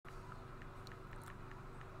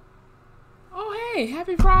Hey,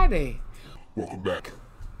 happy Friday. Welcome back.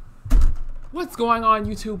 What's going on,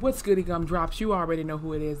 YouTube? What's goody gumdrops? You already know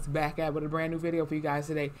who it is. Back at with a brand new video for you guys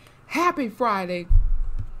today. Happy Friday.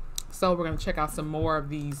 So we're going to check out some more of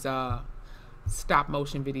these stop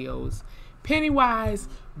motion videos. Pennywise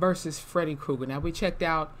versus Freddy Krueger. Now we checked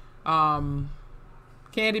out Candyman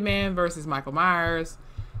versus Michael Myers,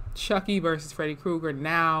 Chucky versus Freddy Krueger.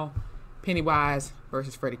 Now Pennywise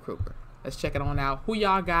versus Freddy Krueger. Let's check it on out. Who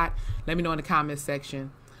y'all got? Let me know in the comments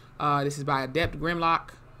section. This is by Adept Grimlock.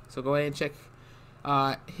 So go ahead and check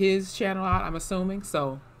his channel out, I'm assuming.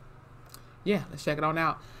 So yeah, let's check it on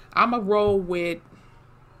out. I'm going to roll with,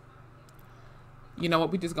 you know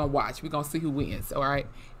what, we just going to watch. We're going to see who wins, all right?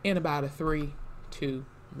 In about a 3, 2,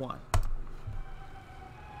 1.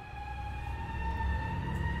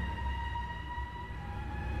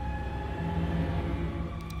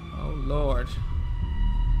 Oh, Lord.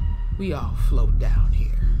 We all float down here.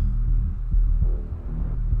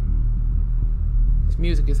 This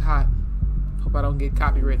music is hot. Hope I don't get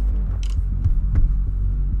copyrighted.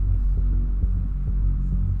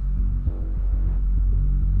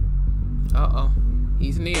 Uh-oh.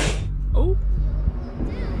 He's near. Oh.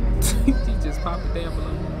 He just popped the damn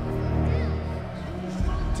balloon.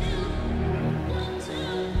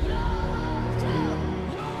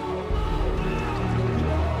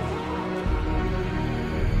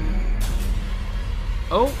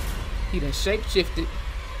 Oh, he done shape-shifted.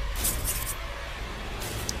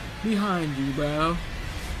 Behind you, bro.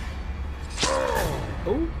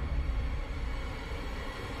 Oh.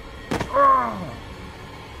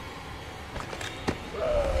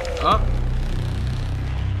 Up.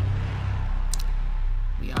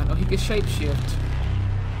 We all know he can shape-shift.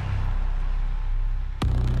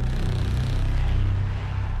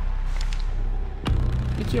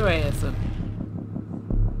 Get your ass up.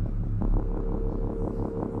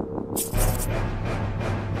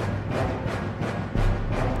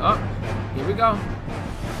 Oh, here we go.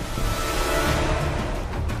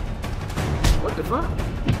 What the fuck?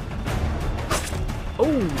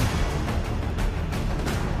 Oh.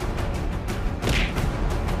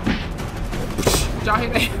 Y'all hear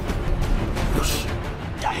that?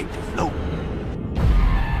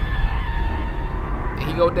 There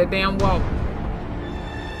he go with that damn wall.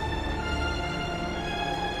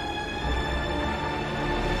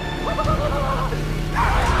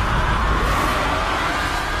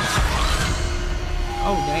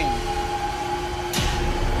 Oh, damn.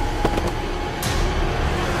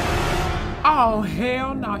 Oh,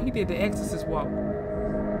 hell no. He did the Exorcist walk.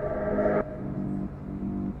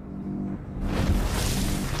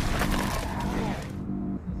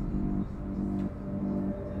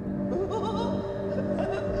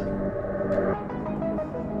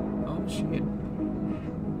 Oh, shit.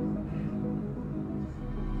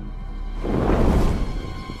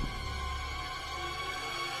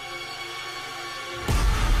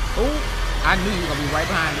 I knew you were gonna be right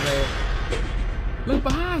behind the leg. Look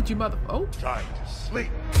behind you, mother. Oh. Time to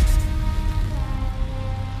sleep.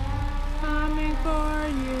 Coming for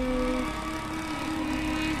you.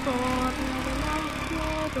 Before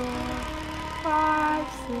your door. 5,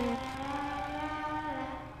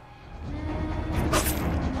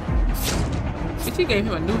 6. Bitch, he gave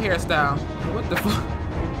him a new hairstyle. What the fuck?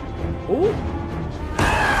 Ooh.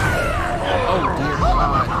 Oh dear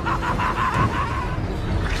God.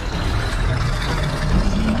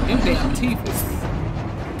 Them damn teeth is...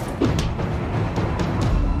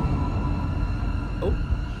 Oh.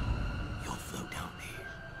 You'll float down there.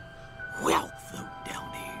 We'll float down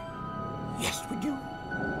there. Yes, we do.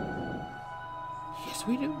 Yes,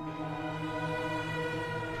 we do.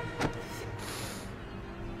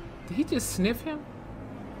 Did he just sniff him?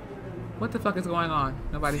 What the fuck is going on?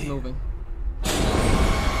 Nobody's moving.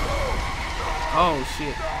 Oh,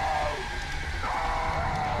 shit.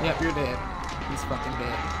 Yep, you're dead. He's fucking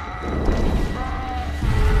dead.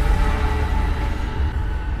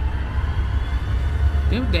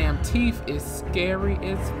 Them damn teeth is scary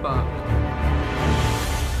as fuck.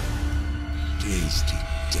 Tasty,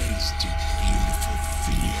 tasty, beautiful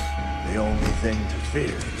fear. The only thing to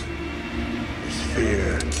fear is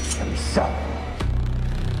fear himself.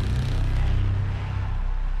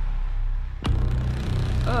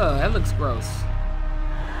 Oh, that looks gross.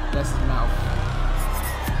 That's his mouth.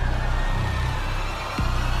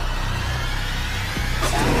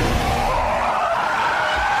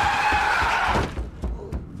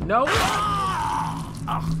 No.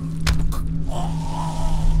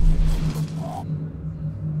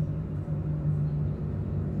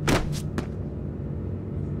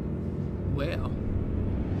 Well.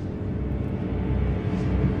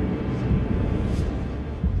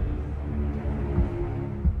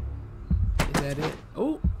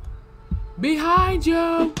 Behind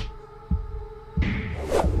you.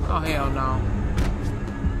 Oh, hell no.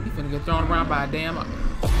 You finna get thrown around by a damn...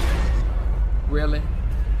 Really?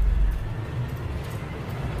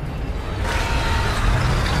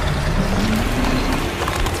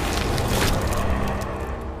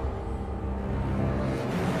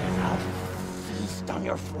 I'll feast on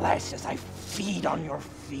your flesh as I feed on your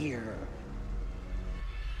fear.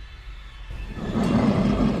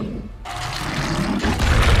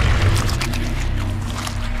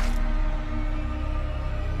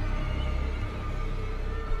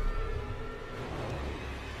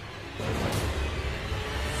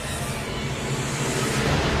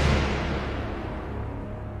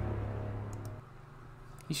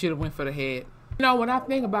 You should have went for the head. You know, when I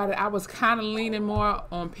think about it, I was kind of leaning more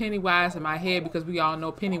on Pennywise in my head because we all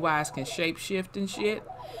know Pennywise can shapeshift and shit.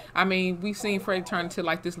 I mean, we've seen Freddy turn into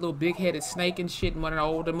like this little big-headed snake and shit in one of the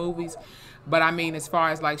older movies. But I mean, as far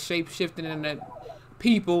as like shape-shifting and the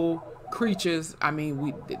people, creatures, I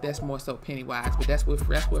mean, that's more so Pennywise. But that's what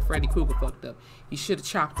Freddy Krueger fucked up. He should have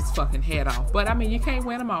chopped his fucking head off. But I mean, you can't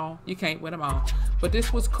win them all. You can't win them all. But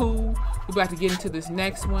this was cool. We're about to get into this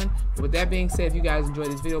next one. With that being said, if you guys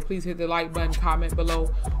enjoyed this video, please hit the like button, comment below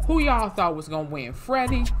who y'all thought was gonna win,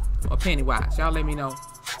 Freddy or Pennywise. Y'all let me know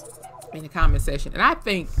in the comment section. And I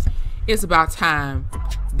think it's about time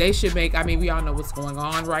they should make, I mean, we all know what's going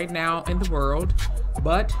on right now in the world,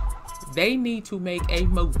 but they need to make a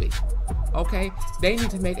movie. Okay, they need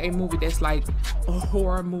to make a movie that's like a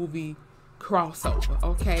horror movie crossover,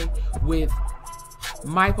 okay, with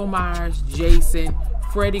Michael Myers, Jason,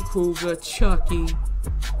 Freddy Krueger, Chucky,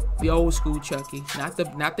 the old school Chucky, not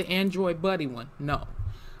the Android buddy one, no.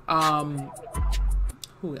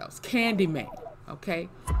 Who else? Candyman, okay?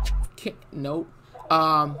 Nope.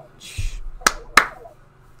 Don't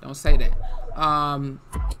say that.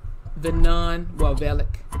 The Nun, well,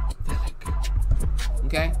 Velik,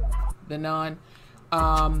 okay? The Nun,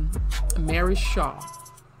 Mary Shaw.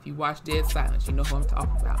 If you watch Dead Silence, you know who I'm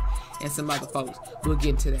talking about. And some other folks. We'll get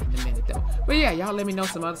into that in a minute, though. But yeah, y'all let me know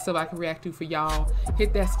some other stuff I can react to for y'all.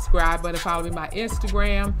 Hit that subscribe button, follow me on my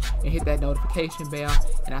Instagram, and hit that notification bell.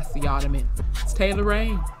 And I'll see y'all in a minute. It's Taylor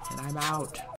Rain, and I'm out.